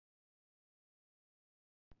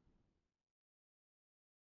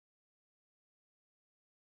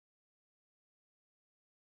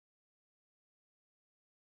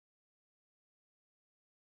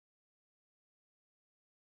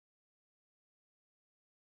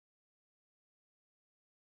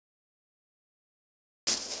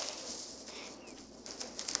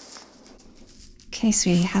Okay,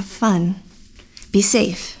 sweetie, have fun. Be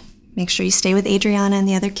safe. Make sure you stay with Adrianna and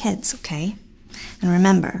the other kids, okay? And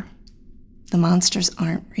remember, the monsters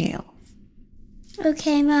aren't real.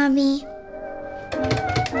 Okay, Mommy. Trick or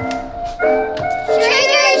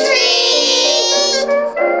treat!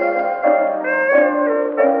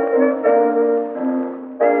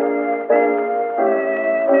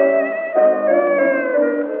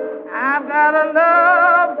 I've got a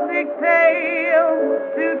lovesick tale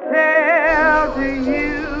to tell to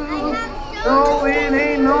you, though it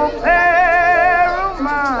ain't no pair of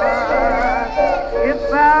mine. It's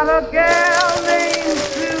about a gal named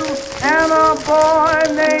Sue and a boy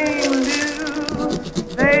named Lou.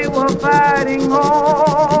 They were fighting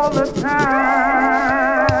all the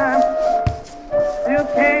time. Sue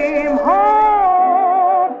came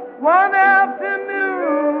home one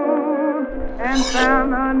afternoon and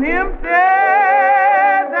found an empty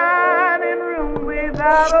dining room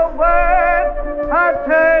without a word. A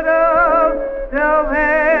turtle still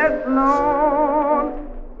had flown.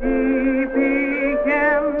 He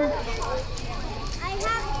began. I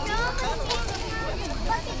have so much.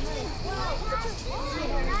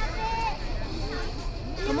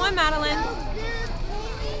 Come on, Madeline.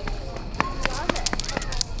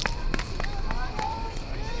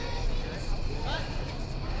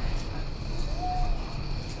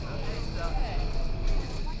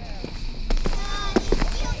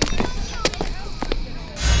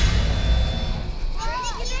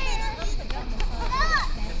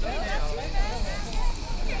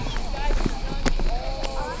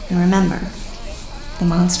 And remember, the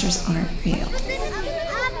monsters aren't real.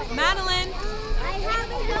 Madeline!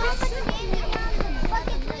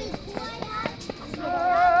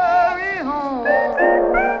 Hurry home.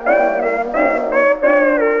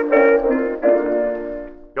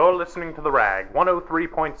 You're listening to The Rag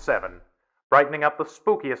 103.7, brightening up the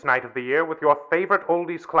spookiest night of the year with your favorite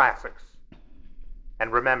oldies classics.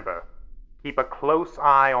 And remember, keep a close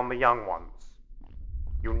eye on the young ones.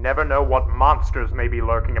 You never know what monsters may be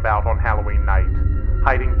lurking about on Halloween night,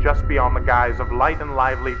 hiding just beyond the guise of light and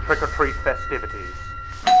lively trick-or-treat festivities.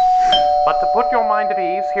 But to put your mind at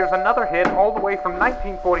ease, here's another hit all the way from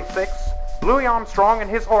 1946, Louis Armstrong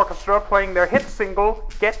and his orchestra playing their hit single,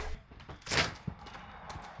 Get...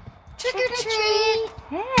 Trick or treat!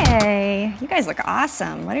 Hey, you guys look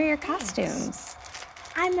awesome. What are your costumes?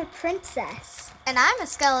 I'm a princess. And I'm a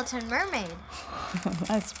skeleton mermaid.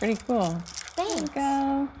 That's pretty cool. Thanks. There you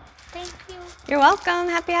go. Thank you. You're welcome.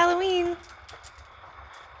 Happy Halloween.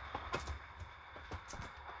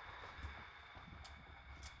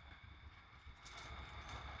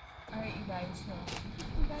 Alright, you guys, so what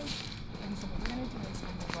we're gonna do is we're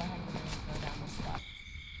gonna go ahead and go down the steps.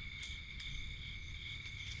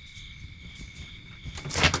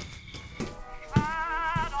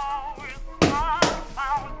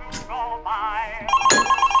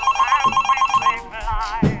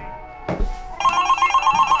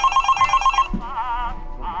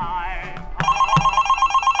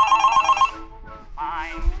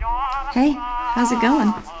 Hey, how's it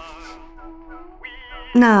going?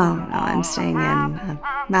 No, I'm staying in.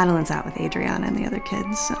 Madeline's out with Adrianna and the other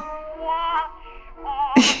kids, so...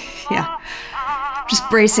 yeah. Just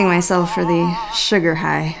bracing myself for the sugar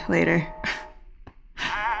high later.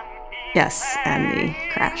 Yes, and the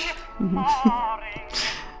crash.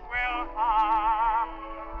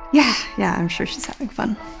 Yeah, I'm sure she's having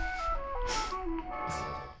fun.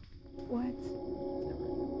 What?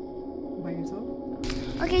 By yourself?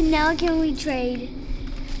 Okay, now can we trade?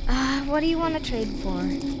 What do you want to trade for?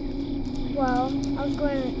 Well, I was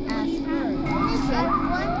going to ask her.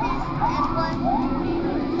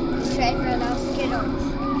 Trade for those Skittles.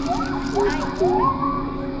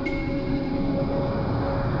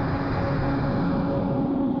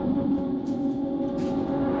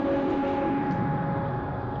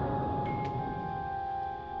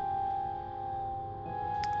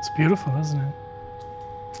 It's beautiful, isn't it?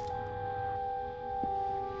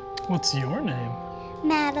 What's your name?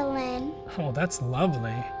 Madeline. Oh, that's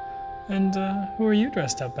lovely. And who are you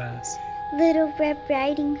dressed up as? Little Red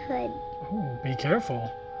Riding Hood. Oh, be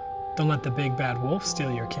careful. Don't let the big bad wolf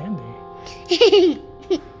steal your candy.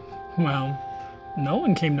 Well, no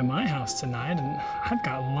one came to my house tonight, and I've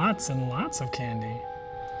got lots and lots of candy.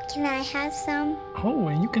 Can I have some? Oh,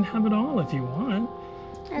 and you can have it all if you want.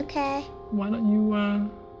 Okay. Why don't you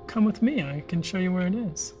come with me? I can show you where it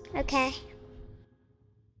is. Okay.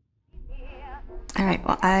 All right,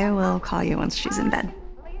 well, I will call you once she's in bed.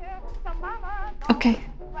 Okay.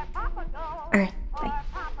 All right, bye.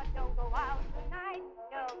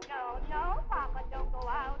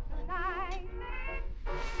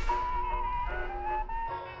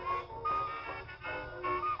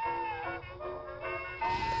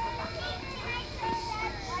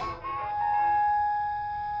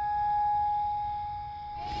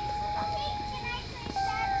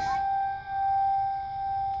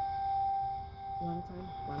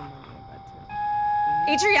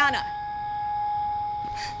 Adrianna!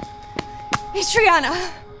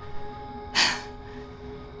 Adrianna!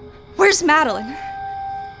 Where's Madeline?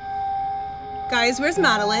 Guys, where's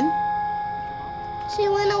Madeline? She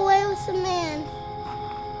went away with a man.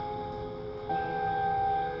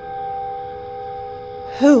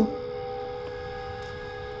 Who?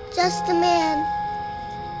 Just a man.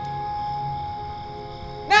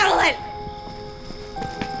 Madeline!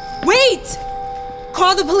 Wait!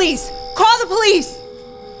 Call the police! Call the police!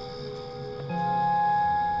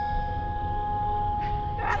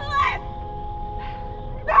 Madeline!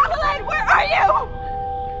 Madeline, where are you?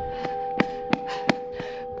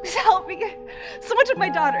 Please help me. Someone took my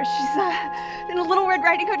daughter. She's in a Little Red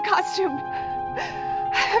Riding Hood costume.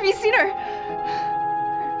 Have you seen her?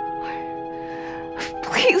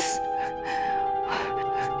 Please.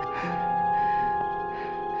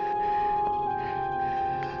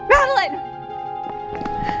 Madeline!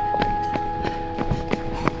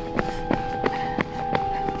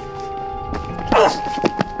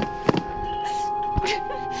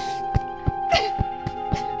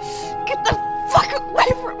 Get the fuck away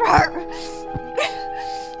from her!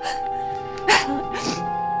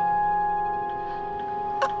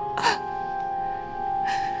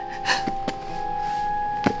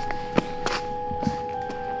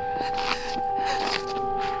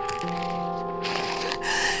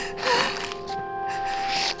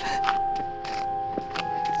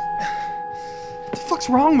 What's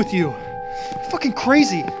wrong with you? You're fucking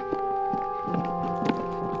crazy.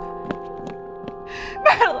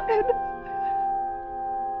 Madeline!